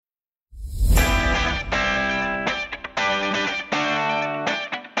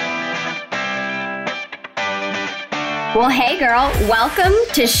Well, hey girl, welcome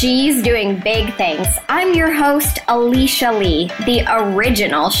to She's Doing Big Things. I'm your host, Alicia Lee, the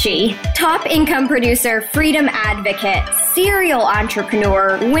original she. Top income producer, freedom advocate, serial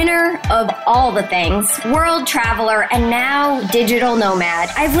entrepreneur, winner of all the things, world traveler, and now digital nomad.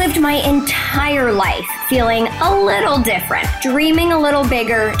 I've lived my entire life feeling a little different, dreaming a little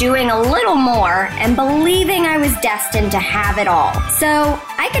bigger, doing a little more, and believing I was destined to have it all. So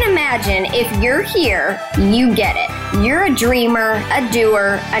I can imagine if you're here, you get it. You're a dreamer, a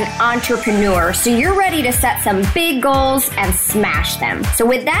doer, an entrepreneur, so you're ready to set some big goals and smash them. So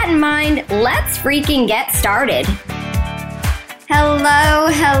with that in mind, let's freaking get started. Hello,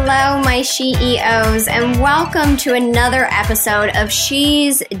 my SheEOs, and welcome to another episode of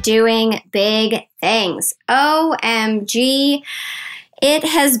She's Doing Big Things. OMG. It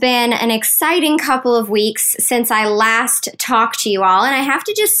has been an exciting couple of weeks since I last talked to you all, and I have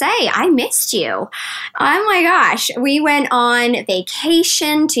to just say, I missed you. Oh my gosh, we went on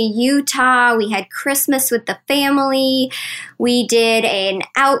vacation to Utah. We had Christmas with the family. We did an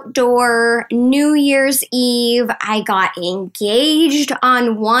outdoor New Year's Eve. I got engaged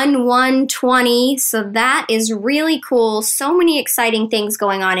on 1/1/20, so that is really cool. So many exciting things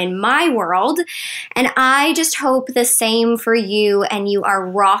going on in my world, and I just hope the same for you, and you are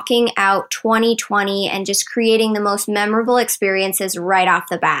rocking out 2020 and just creating the most memorable experiences right off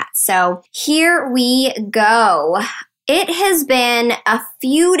the bat. So here we go. It has been a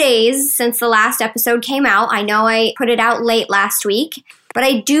few days since the last episode came out. I know I put it out late last week, but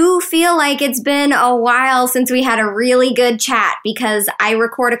I do feel like it's been a while since we had a really good chat because I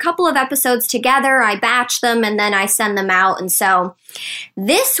record a couple of episodes together, I batch them, and then I send them out. And so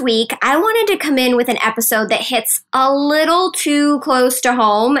this week, I wanted to come in with an episode that hits a little too close to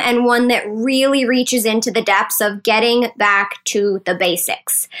home and one that really reaches into the depths of getting back to the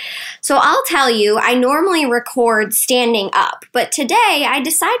basics. So I'll tell you, I normally record standing up, but today I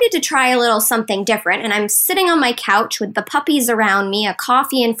decided to try a little something different, and I'm sitting on my couch with the puppies around me, a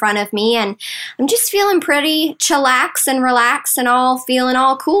coffee in front of me, and I'm just feeling pretty chillax and relaxed and all feeling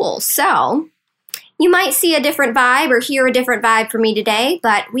all cool. So you might see a different vibe or hear a different vibe from me today,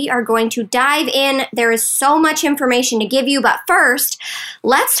 but we are going to dive in. There is so much information to give you, but first,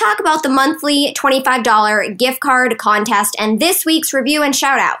 let's talk about the monthly $25 gift card contest and this week's review and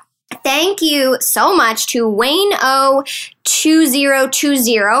shout out. Thank you so much to Wayne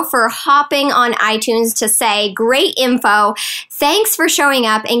O2020 for hopping on iTunes to say, great info. Thanks for showing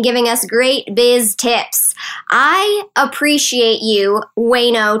up and giving us great biz tips. I appreciate you,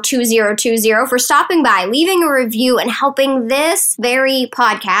 Wayne O2020, for stopping by, leaving a review, and helping this very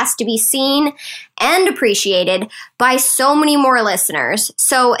podcast to be seen and appreciated by so many more listeners.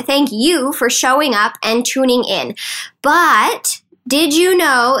 So thank you for showing up and tuning in. But did you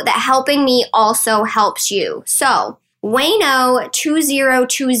know that helping me also helps you? So Wayne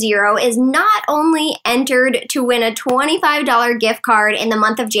O2020 is not only entered to win a $25 gift card in the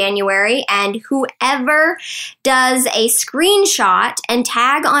month of January, and whoever does a screenshot and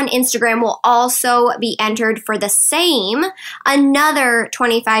tag on Instagram will also be entered for the same, another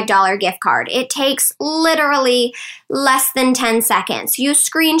 $25 gift card. It takes literally less than 10 seconds. You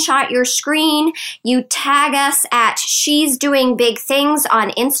screenshot your screen, you tag us at She's Doing Big Things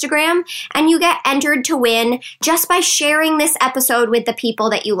on Instagram, and you get entered to win just by sharing this episode with the people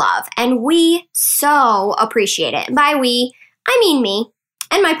that you love. And we so appreciate it. By we, I mean me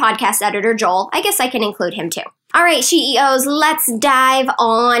and my podcast editor, Joel. I guess I can include him too. All right, SheEOs, let's dive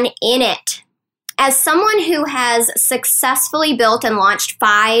on in it. As someone who has successfully built and launched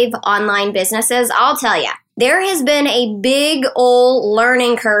 5 online businesses, I'll tell you, there has been a big old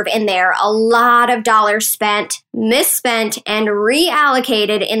learning curve in there, a lot of dollars spent, misspent, and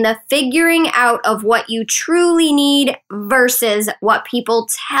reallocated in the figuring out of what you truly need versus what people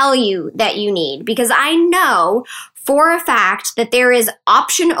tell you that you need. Because I know for a fact that there is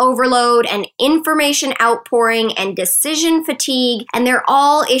option overload and information outpouring and decision fatigue, and they're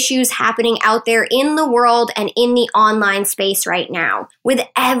all issues happening out there in the world and in the online space right now. With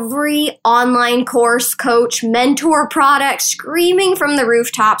every online course, coach, mentor, product screaming from the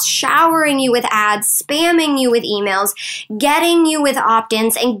rooftops, showering you with ads, spamming you with emails, getting you with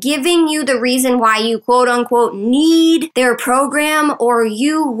opt-ins, and giving you the reason why you quote unquote need their program or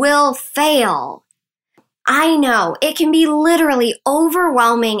you will fail. I know it can be literally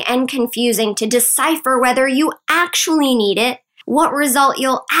overwhelming and confusing to decipher whether you actually need it, what result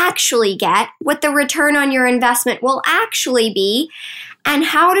you'll actually get, what the return on your investment will actually be, and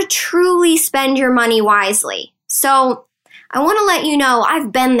how to truly spend your money wisely. So I want to let you know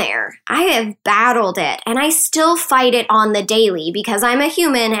I've been there. I have battled it, and I still fight it on the daily because I'm a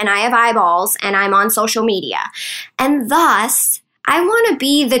human and I have eyeballs and I'm on social media. And thus, I want to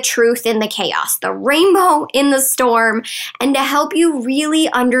be the truth in the chaos, the rainbow in the storm, and to help you really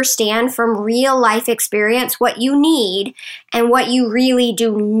understand from real life experience what you need and what you really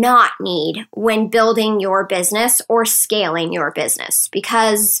do not need when building your business or scaling your business.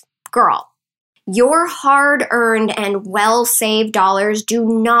 Because, girl, your hard-earned and well-saved dollars do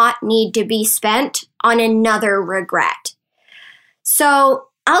not need to be spent on another regret. So,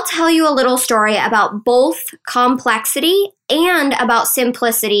 I'll tell you a little story about both complexity and about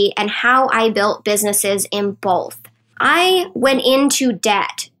simplicity and how I built businesses in both. I went into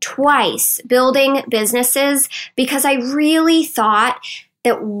debt twice building businesses because I really thought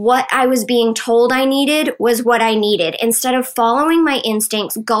that what I was being told I needed was what I needed, instead of following my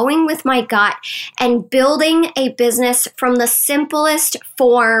instincts, going with my gut, and building a business from the simplest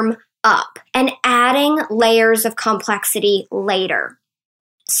form up and adding layers of complexity later.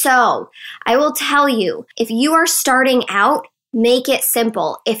 So, I will tell you, if you are starting out, make it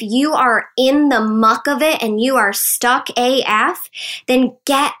simple. If you are in the muck of it and you are stuck AF, then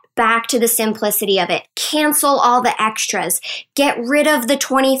get back to the simplicity of it. Cancel all the extras. Get rid of the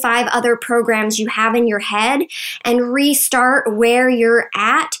 25 other programs you have in your head and restart where you're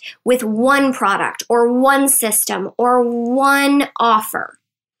at with one product or one system or one offer.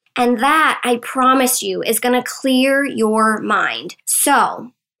 And that, I promise you, is going to clear your mind.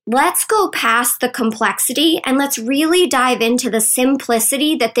 So, let's go past the complexity and let's really dive into the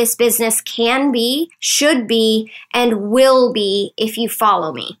simplicity that this business can be, should be, and will be if you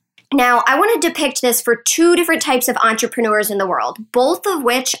follow me. Now, I want to depict this for two different types of entrepreneurs in the world, both of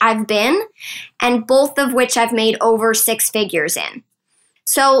which I've been and both of which I've made over 6 figures in.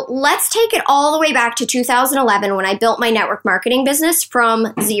 So let's take it all the way back to 2011 when I built my network marketing business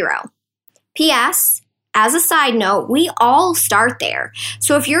from zero. P.S. As a side note, we all start there.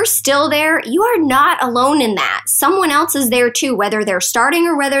 So if you're still there, you are not alone in that. Someone else is there too, whether they're starting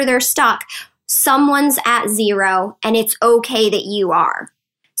or whether they're stuck. Someone's at zero, and it's okay that you are.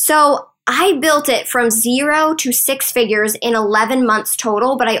 So I built it from 0 to 6 figures in 11 months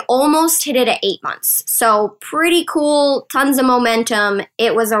total, but I almost hit it at 8 months. So pretty cool, tons of momentum.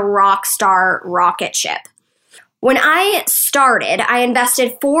 It was a rock star rocket ship. When I started, I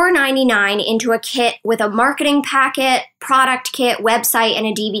invested $4.99 into a kit with a marketing packet, product kit, website, and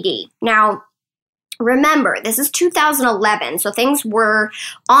a DVD. Now, remember, this is 2011, so things were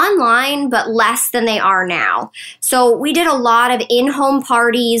online, but less than they are now. So we did a lot of in-home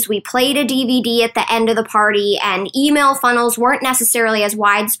parties. We played a DVD at the end of the party, and email funnels weren't necessarily as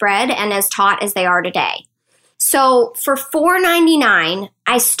widespread and as taught as they are today. So for $4.99,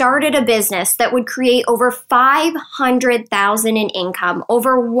 I started a business that would create over $500,000 in income,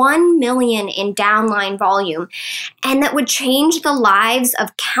 over $1 million in downline volume, and that would change the lives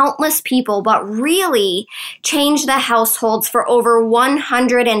of countless people, but really change the households for over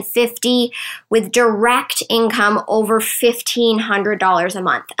 150 with direct income over $1,500 a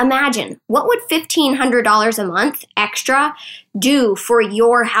month. Imagine, what would $1,500 a month extra do for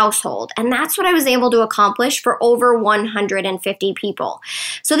your household? And that's what I was able to accomplish for over 150 people.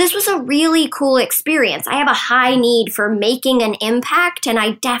 So this was a really cool experience. I have a high need for making an impact, and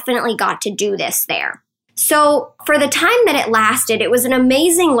I definitely got to do this there. So for the time that it lasted, it was an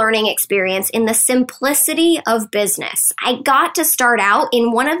amazing learning experience in the simplicity of business. I got to start out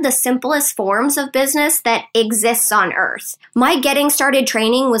in one of the simplest forms of business that exists on earth. My getting started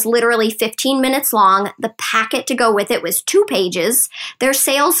training was literally 15 minutes long. The packet to go with it was 2 pages. Their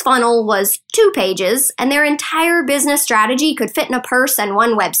sales funnel was 2 pages, and their entire business strategy could fit in a purse and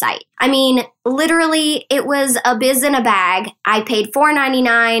one website. I mean, literally, it was a biz in a bag. I paid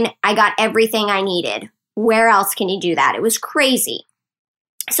 $4.99. I got everything I needed. Where else can you do that? It was crazy.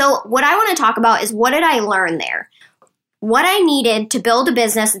 So what I want to talk about is, what did I learn there? What I needed to build a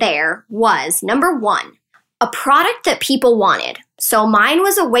business there was, number 1, a product that people wanted. So mine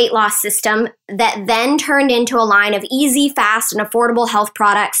was a weight loss system that then turned into a line of easy, fast, and affordable health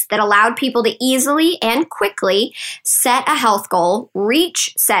products that allowed people to easily and quickly set a health goal,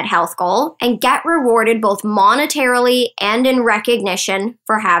 reach said health goal, and get rewarded both monetarily and in recognition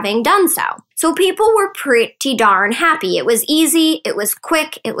for having done so. So people were pretty darn happy. It was easy, it was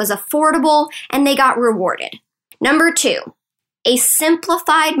quick, it was affordable, and they got rewarded. Number 2. A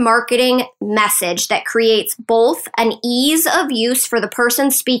simplified marketing message that creates both an ease of use for the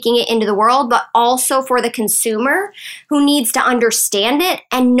person speaking it into the world, but also for the consumer who needs to understand it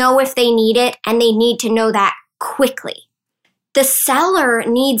and know if they need it, and they need to know that quickly. The seller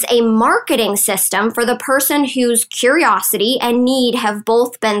needs a marketing system for the person whose curiosity and need have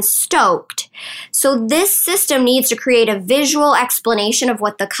both been stoked. So this system needs to create a visual explanation of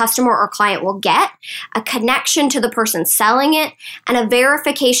what the customer or client will get, a connection to the person selling it, and a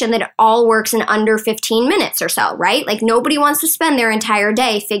verification that it all works in under 15 minutes or so, right? Like nobody wants to spend their entire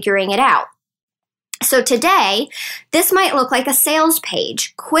day figuring it out. So today, this might look like a sales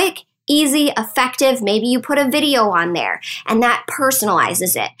page, quick, easy, effective. Maybe you put a video on there and that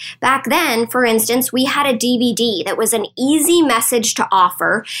personalizes it. Back then, for instance, we had a DVD that was an easy message to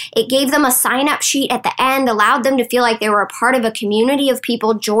offer. It gave them a sign-up sheet at the end, allowed them to feel like they were a part of a community of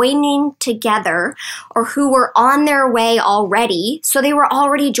people joining together or who were on their way already. So they were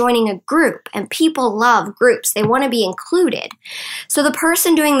already joining a group, and people love groups. They want to be included. So the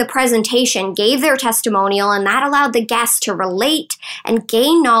person doing the presentation gave their testimonial, and that allowed the guests to relate and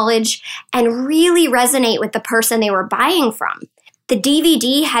gain knowledge and really resonate with the person they were buying from. The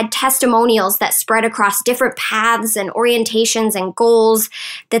DVD had testimonials that spread across different paths and orientations and goals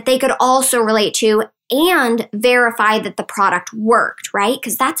that they could also relate to and verify that the product worked, right?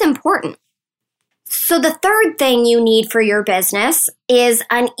 Because that's important. So the third thing you need for your business is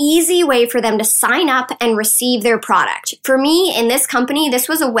an easy way for them to sign up and receive their product. For me, in this company, this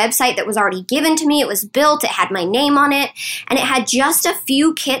was a website that was already given to me. It was built, it had my name on it, and it had just a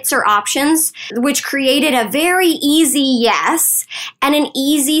few kits or options, which created a very easy yes and an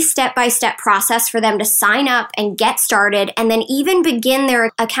easy step-by-step process for them to sign up and get started, and then even begin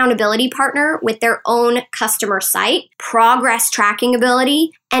their accountability partner with their own customer site, progress tracking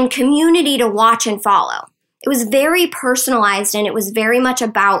ability, and community to watch and follow. It was very personalized, and it was very much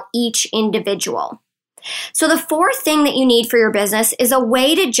about each individual. So the fourth thing that you need for your business is a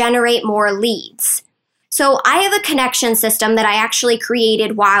way to generate more leads. So I have a connection system that I actually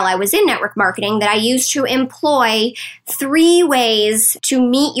created while I was in network marketing that I use to employ 3 ways to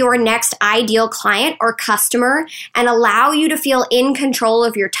meet your next ideal client or customer and allow you to feel in control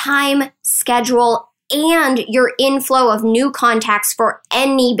of your time, schedule, and your inflow of new contacts for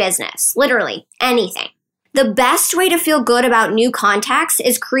any business, literally anything. The best way to feel good about new contacts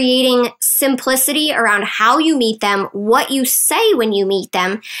is creating simplicity around how you meet them, what you say when you meet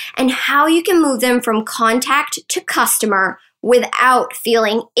them, and how you can move them from contact to customer without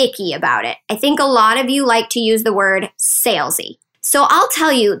feeling icky about it. I think a lot of you like to use the word salesy. So I'll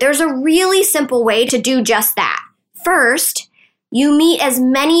tell you, there's a really simple way to do just that. First, you meet as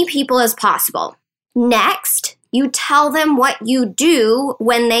many people as possible. Next, you tell them what you do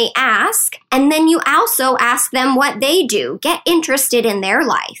when they ask, and then you also ask them what they do. Get interested in their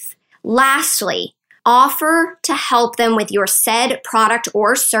life. Lastly, offer to help them with your said product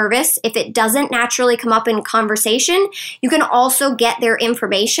or service. If it doesn't naturally come up in conversation, you can also get their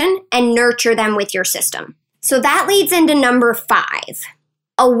information and nurture them with your system. So that leads into number 5.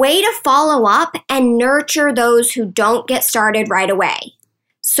 A way to follow up and nurture those who don't get started right away.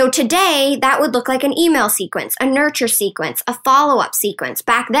 So today, that would look like an email sequence, a nurture sequence, a follow-up sequence.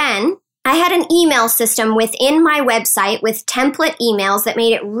 Back then, I had an email system within my website with template emails that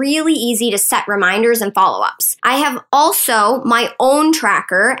made it really easy to set reminders and follow-ups. I have also my own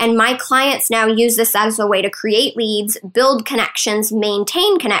tracker, and my clients now use this as a way to create leads, build connections,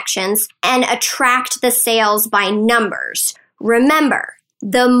 maintain connections, and attract the sales by numbers. Remember,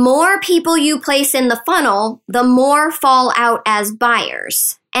 the more people you place in the funnel, the more fall out as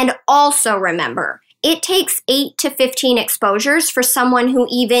buyers. And also remember, it takes 8 to 15 exposures for someone who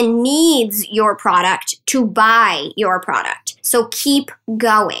even needs your product to buy your product. So keep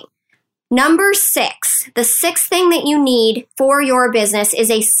going. Number 6, the 6th thing that you need for your business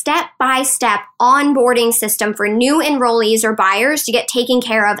is a step-by-step onboarding system for new enrollees or buyers to get taken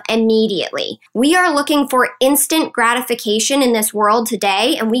care of immediately. We are looking for instant gratification in this world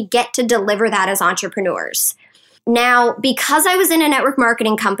today, and we get to deliver that as entrepreneurs. Now, because I was in a network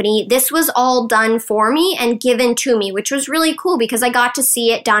marketing company, this was all done for me and given to me, which was really cool because I got to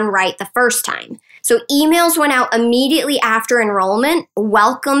see it done right the first time. So emails went out immediately after enrollment,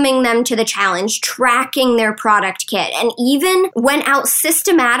 welcoming them to the challenge, tracking their product kit, and even went out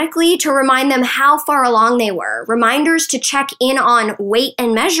systematically to remind them how far along they were. Reminders to check in on weight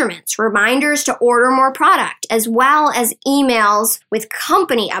and measurements, reminders to order more product, as well as emails with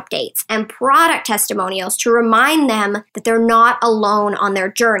company updates and product testimonials to remind them that they're not alone on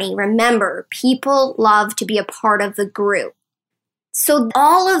their journey. Remember, people love to be a part of the group. So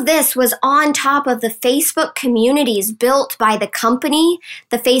all of this was on top of the Facebook communities built by the company,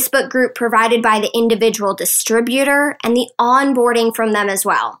 the Facebook group provided by the individual distributor, and the onboarding from them as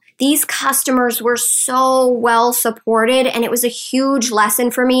well. These customers were so well supported, and it was a huge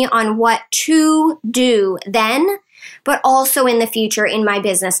lesson for me on what to do then but also in the future in my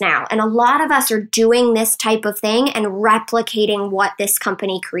business now. And a lot of us are doing this type of thing and replicating what this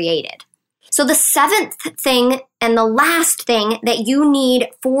company created. So the seventh thing and the last thing that you need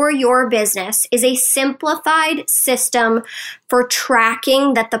for your business is a simplified system for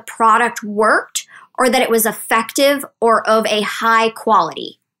tracking that the product worked or that it was effective or of a high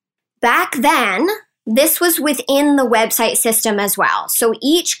quality. Back then, this was within the website system as well. So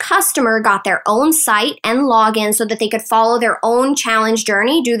each customer got their own site and login so that they could follow their own challenge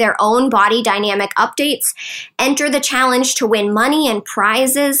journey, do their own body dynamic updates, enter the challenge to win money and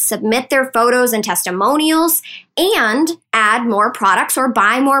prizes, submit their photos and testimonials, and add more products or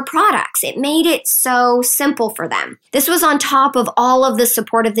buy more products. It made it so simple for them. This was on top of all of the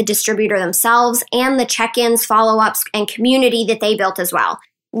support of the distributor themselves and the check-ins, follow-ups, and community that they built as well.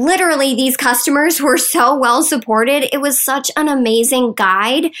 Literally, these customers were so well supported. It was such an amazing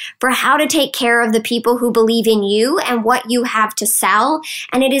guide for how to take care of the people who believe in you and what you have to sell.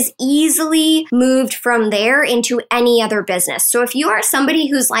 And it is easily moved from there into any other business. So if you are somebody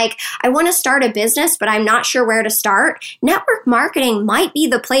who's like, I want to start a business, but I'm not sure where to start, network marketing might be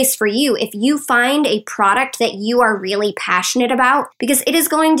the place for you if you find a product that you are really passionate about, because it is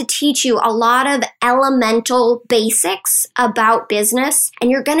going to teach you a lot of elemental basics about business, and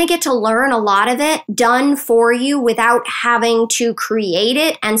you're going to get to learn a lot of it done for you without having to create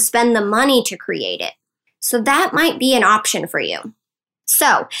it and spend the money to create it. So that might be an option for you.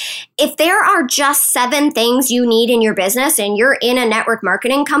 So if there are just 7 things you need in your business and you're in a network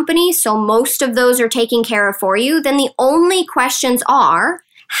marketing company, so most of those are taken care of for you, then the only questions are,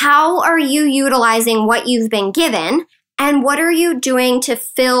 how are you utilizing what you've been given? And what are you doing to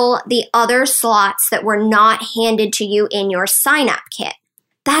fill the other slots that were not handed to you in your sign-up kit?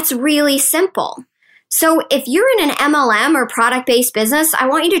 That's really simple. So if you're in an MLM or product-based business, I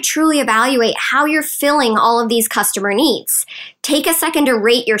want you to truly evaluate how you're filling all of these customer needs. Take a second to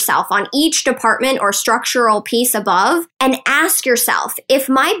rate yourself on each department or structural piece above and ask yourself, if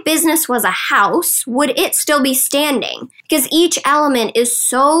my business was a house, would it still be standing? Because each element is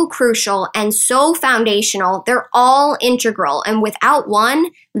so crucial and so foundational. They're all integral, and without one,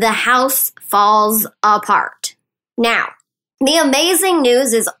 the house falls apart. Now, the amazing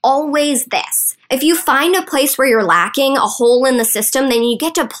news is always this. If you find a place where you're lacking, a hole in the system, then you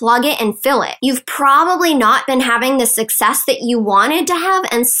get to plug it and fill it. You've probably not been having the success that you wanted to have,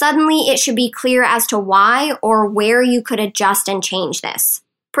 and suddenly it should be clear as to why or where you could adjust and change this.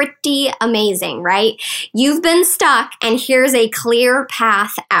 Pretty amazing, right? You've been stuck, and here's a clear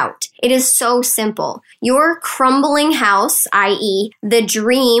path out. It is so simple. Your crumbling house, i.e., the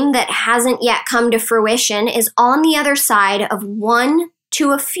dream that hasn't yet come to fruition, is on the other side of one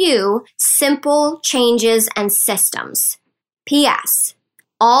to a few simple changes and systems. P.S.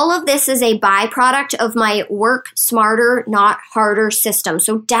 All of this is a byproduct of my Work Smarter, Not Harder system.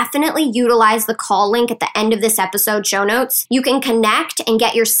 So definitely utilize the call link at the end of this episode show notes. You can connect and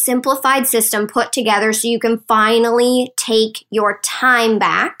get your simplified system put together so you can finally take your time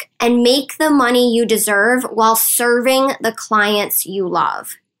back and make the money you deserve while serving the clients you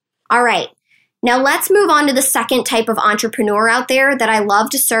love. All right. Now let's move on to the second type of entrepreneur out there that I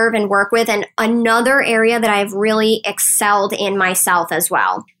love to serve and work with, and another area that I've really excelled in myself as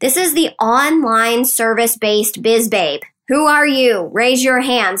well. This is the online service-based biz babe. Who are you? Raise your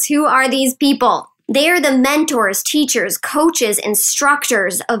hands. Who are these people? They are the mentors, teachers, coaches,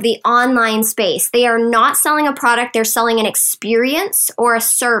 instructors of the online space. They are not selling a product, they're selling an experience or a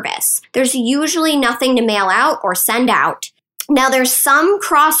service. There's usually nothing to mail out or send out. Now, there's some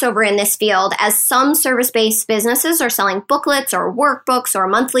crossover in this field, as some service-based businesses are selling booklets or workbooks or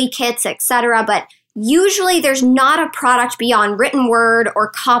monthly kits, etc., but usually there's not a product beyond written word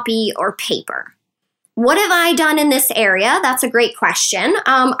or copy or paper. What have I done in this area? That's a great question.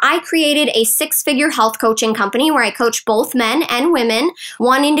 I created a 6-figure health coaching company where I coach both men and women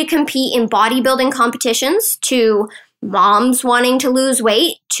wanting to compete in bodybuilding competitions, to moms wanting to lose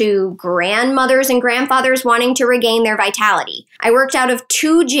weight, to grandmothers and grandfathers wanting to regain their vitality. I worked out of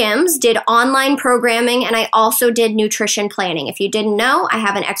 2 gyms, did online programming, and I also did nutrition planning. If you didn't know, I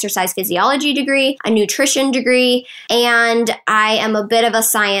have an exercise physiology degree, a nutrition degree, and I am a bit of a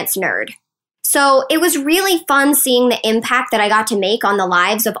science nerd. So it was really fun seeing the impact that I got to make on the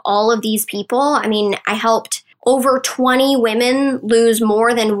lives of all of these people. I mean, I helped over 20 women lose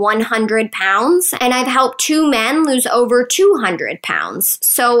more than 100 pounds, and I've helped 2 men lose over 200 pounds.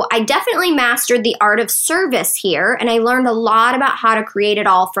 So I definitely mastered the art of service here, and I learned a lot about how to create it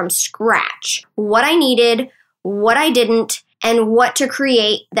all from scratch. What I needed, what I didn't, and what to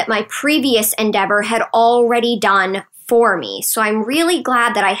create that my previous endeavor had already done for me. So I'm really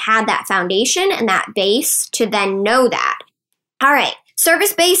glad that I had that foundation and that base to then know that. All right.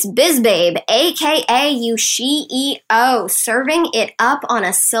 Service-based biz babe, aka you CEO, serving it up on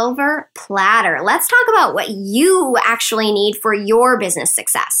a silver platter. Let's talk about what you actually need for your business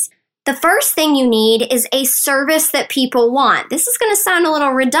success. The first thing you need is a service that people want. This is going to sound a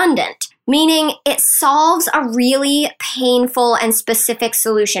little redundant, meaning it solves a really painful and specific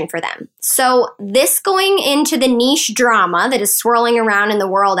solution for them. So this going into the niche drama that is swirling around in the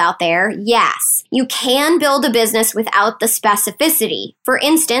world out there, yes, you can build a business without the specificity. For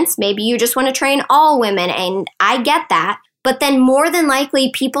instance, maybe you just want to train all women, and I get that, but then more than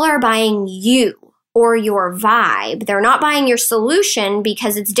likely people are buying you or your vibe. They're not buying your solution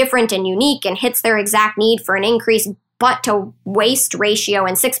because it's different and unique and hits their exact need for an increased butt to waist ratio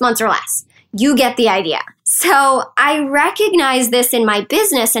in 6 months or less. You get the idea. So I recognize this in my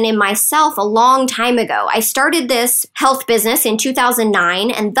business and in myself a long time ago. I started this health business in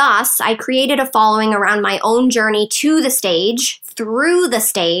 2009, and thus I created a following around my own journey to the stage, through the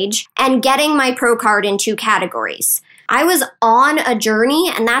stage, and getting my pro card in 2 categories. I was on a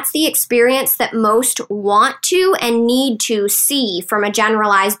journey, and that's the experience that most want to and need to see from a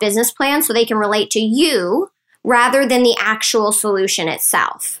generalized business plan so they can relate to you rather than the actual solution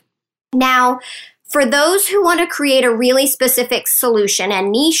itself. Now, for those who want to create a really specific solution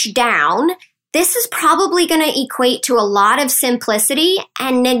and niche down, this is probably going to equate to a lot of simplicity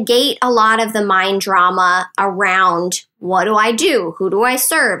and negate a lot of the mind drama around what do I do? Who do I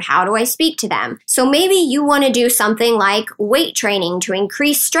serve? How do I speak to them? So maybe you want to do something like weight training to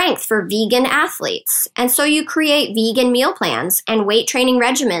increase strength for vegan athletes. And so you create vegan meal plans and weight training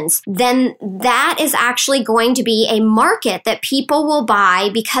regimens. Then that is actually going to be a market that people will buy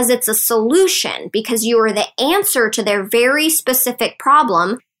because it's a solution, because you are the answer to their very specific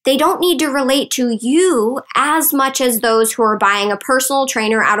problem. They don't need to relate to you as much as those who are buying a personal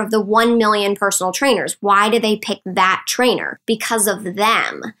trainer out of the 1 million personal trainers. Why do they pick that trainer? Because of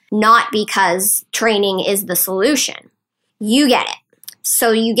them, not because training is the solution. You get it.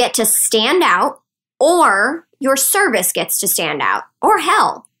 So you get to stand out, or your service gets to stand out, or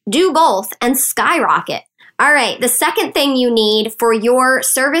hell, do both and skyrocket. All right, the second thing you need for your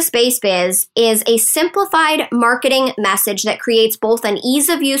service-based biz is a simplified marketing message that creates both an ease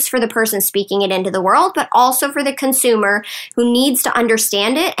of use for the person speaking it into the world, but also for the consumer who needs to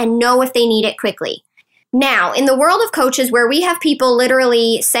understand it and know if they need it quickly. Now, in the world of coaches where we have people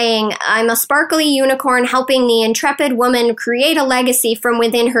literally saying, I'm a sparkly unicorn helping the intrepid woman create a legacy from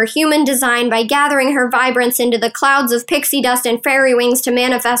within her human design by gathering her vibrance into the clouds of pixie dust and fairy wings to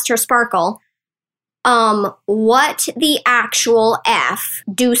manifest her sparkle. What the actual F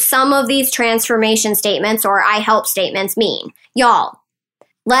do some of these transformation statements or I help statements mean? Y'all,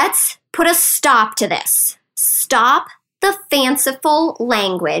 let's put a stop to this. Stop the fanciful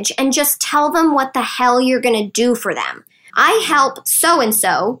language and just tell them what the hell you're going to do for them. I help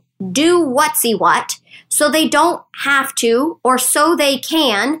so-and-so do whatsy what so they don't have to or so they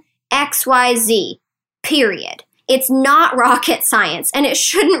can XYZ, period. It's not rocket science, and it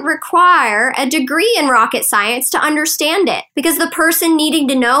shouldn't require a degree in rocket science to understand it, because the person needing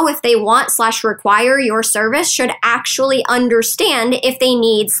to know if they want/require your service should actually understand if they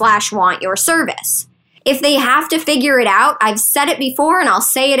need/want your service. If they have to figure it out, I've said it before and I'll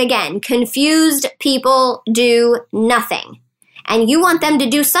say it again, confused people do nothing. And you want them to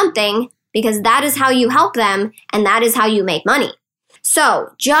do something because that is how you help them and that is how you make money. So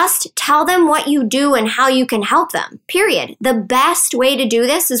just tell them what you do and how you can help them, period. The best way to do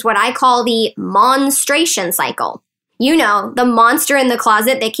this is what I call the monstration cycle. You know, the monster in the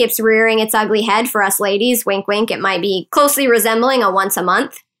closet that keeps rearing its ugly head for us ladies. Wink, wink. It might be closely resembling a once a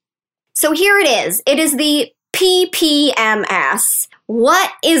month. So here it is. It is the PPMS.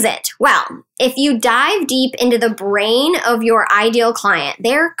 What is it? Well, if you dive deep into the brain of your ideal client,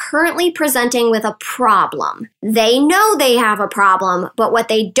 they're currently presenting with a problem. They know they have a problem, but what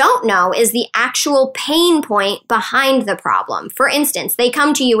they don't know is the actual pain point behind the problem. For instance, they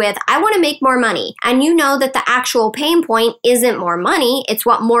come to you with, I want to make more money. And you know that the actual pain point isn't more money, it's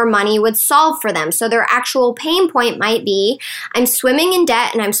what more money would solve for them. So their actual pain point might be, I'm swimming in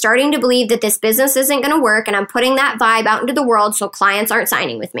debt and I'm starting to believe that this business isn't going to work and I'm putting that vibe out into the world so clients aren't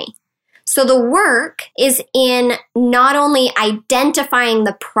signing with me. So the work is in not only identifying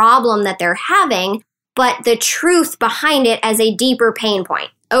the problem that they're having, but the truth behind it as a deeper pain point.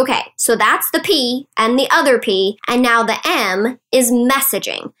 Okay, so that's the P and the other P, and now the M is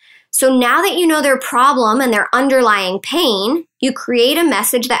messaging. So now that you know their problem and their underlying pain, you create a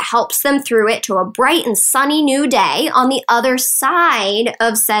message that helps them through it to a bright and sunny new day on the other side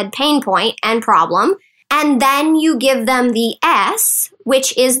of said pain point and problem. And then you give them the S,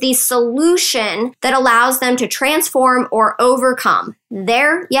 which is the solution that allows them to transform or overcome.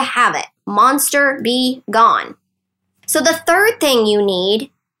 There you have it. Monster be gone. So the third thing you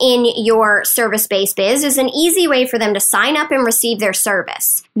need in your service-based biz is an easy way for them to sign up and receive their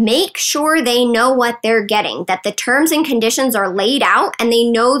service. Make sure they know what they're getting, that the terms and conditions are laid out and they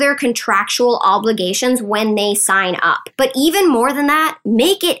know their contractual obligations when they sign up. But even more than that,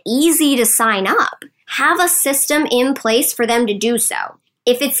 make it easy to sign up. Have a system in place for them to do so.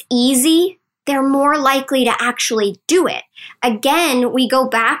 If it's easy, they're more likely to actually do it. Again, we go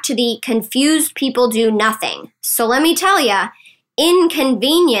back to the confused people do nothing. So let me tell you,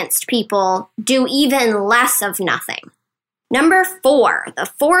 inconvenienced people do even less of nothing. Number 4,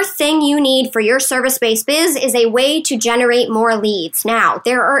 the fourth thing you need for your service-based biz is a way to generate more leads. Now,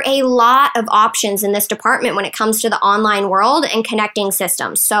 there are a lot of options in this department when it comes to the online world and connecting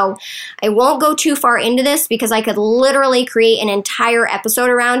systems. So I won't go too far into this because I could literally create an entire episode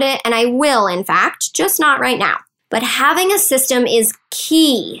around it, and I will, in fact, just not right now. But having a system is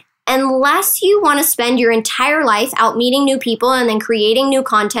key. Unless you want to spend your entire life out meeting new people and then creating new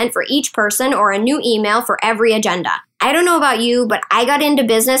content for each person or a new email for every agenda. I don't know about you, but I got into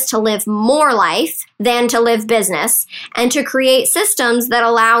business to live more life than to live business and to create systems that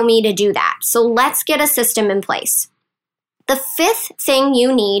allow me to do that. So let's get a system in place. The fifth thing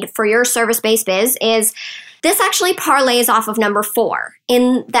you need for your service-based biz is this actually parlays off of number 4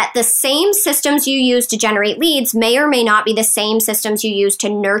 in that the same systems you use to generate leads may or may not be the same systems you use to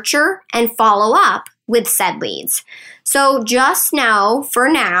nurture and follow up with said leads. So just know for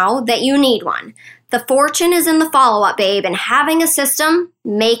now that you need one. The fortune is in the follow-up, babe, and having a system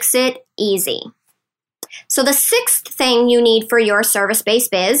makes it easy. So the sixth thing you need for your service-based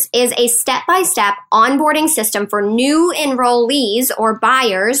biz is a step-by-step onboarding system for new enrollees or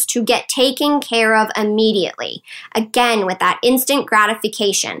buyers to get taken care of immediately. Again, with that instant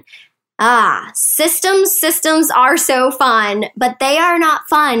gratification. Systems are so fun, but they are not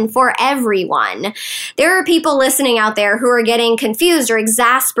fun for everyone. There are people listening out there who are getting confused or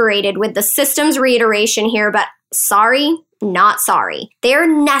exasperated with the systems reiteration here, but sorry, not sorry. They're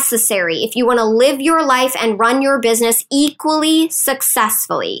necessary if you want to live your life and run your business equally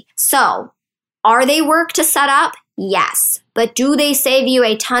successfully. So, are they work to set up? Yes. But do they save you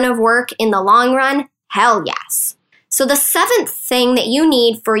a ton of work in the long run? Hell yes. So the seventh thing that you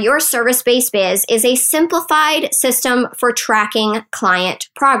need for your service-based biz is a simplified system for tracking client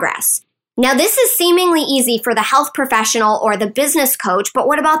progress. Now, this is seemingly easy for the health professional or the business coach, but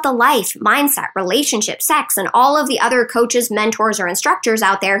what about the life, mindset, relationship, sex, and all of the other coaches, mentors, or instructors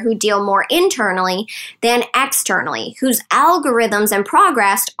out there who deal more internally than externally, whose algorithms and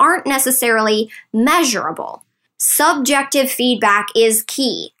progress aren't necessarily measurable? Subjective feedback is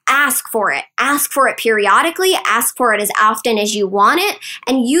key. Ask for it. Ask for it periodically. Ask for it as often as you want it.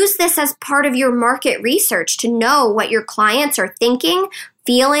 And use this as part of your market research to know what your clients are thinking,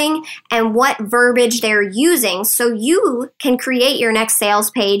 feeling, and what verbiage they're using so you can create your next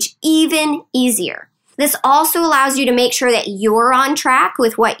sales page even easier. This also allows you to make sure that you're on track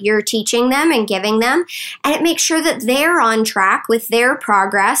with what you're teaching them and giving them, and it makes sure that they're on track with their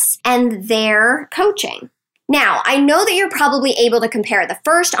progress and their coaching. Now, I know that you're probably able to compare the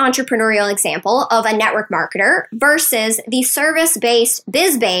first entrepreneurial example of a network marketer versus the service-based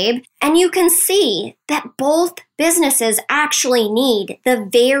BizBabe, and you can see that both businesses actually need the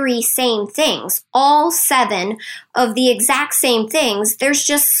very same things, all 7 of the exact same things. There's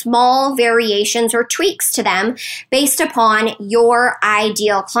just small variations or tweaks to them based upon your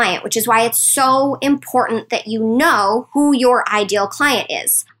ideal client, which is why it's so important that you know who your ideal client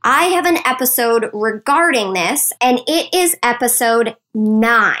is. I have an episode regarding this, and it is episode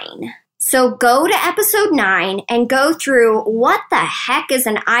 9. So go to episode 9 and go through what the heck is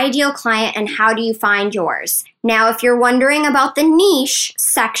an ideal client and how do you find yours. Now, if you're wondering about the niche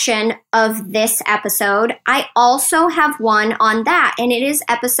section of this episode, I also have one on that, and it is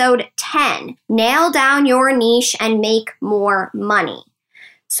episode 10. Nail down your niche and make more money.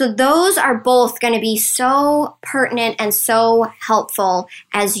 So those are both going to be so pertinent and so helpful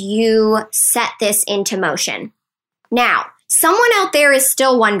as you set this into motion. Now, someone out there is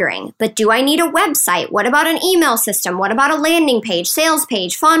still wondering, but do I need a website? What about an email system? What about a landing page, sales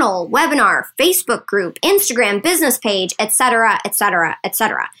page, funnel, webinar, Facebook group, Instagram business page, etc., etc.,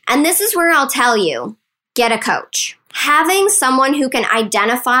 etc.? And this is where I'll tell you, get a coach. Having someone who can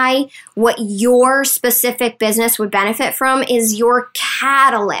identify what your specific business would benefit from is your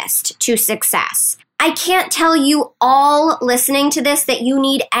catalyst to success. I can't tell you all listening to this that you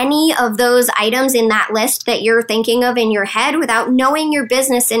need any of those items in that list that you're thinking of in your head without knowing your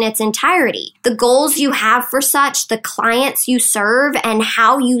business in its entirety. The goals you have for such, the clients you serve and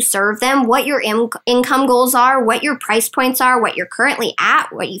how you serve them, what your income goals are, what your price points are, what you're currently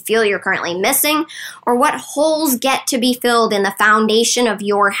at, what you feel you're currently missing, or what holes get to be filled in the foundation of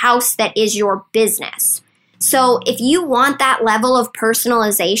your house that is your business. So if you want that level of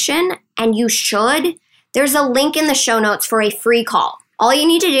personalization, and you should, there's a link in the show notes for a free call. All you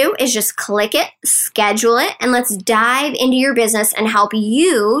need to do is just click it, schedule it, and let's dive into your business and help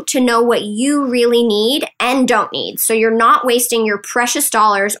you to know what you really need and don't need, so you're not wasting your precious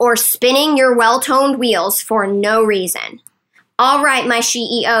dollars or spinning your well-toned wheels for no reason. All right, my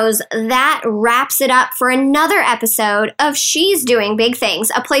SheEOs, that wraps it up for another episode of She's Doing Big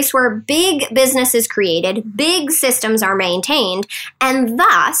Things, a place where big business is created, big systems are maintained, and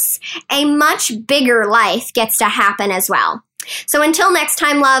thus a much bigger life gets to happen as well. So until next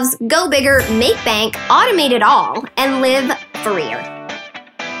time, loves, go bigger, make bank, automate it all, and live freer.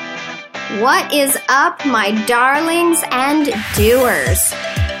 What is up, my darlings and doers?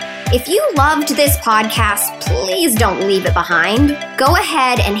 If you loved this podcast, please don't leave it behind. Go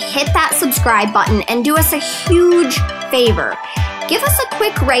ahead and hit that subscribe button and do us a huge favor. Give us a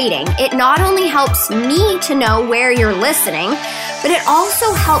quick rating. It not only helps me to know where you're listening, but it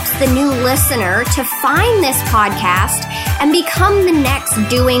also helps the new listener to find this podcast and become the next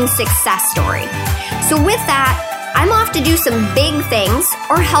doing success story. So with that, I'm off to do some big things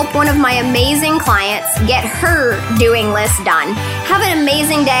or help one of my amazing clients get her doing list done. Have an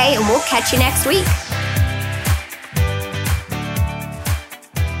amazing day, and we'll catch you next week.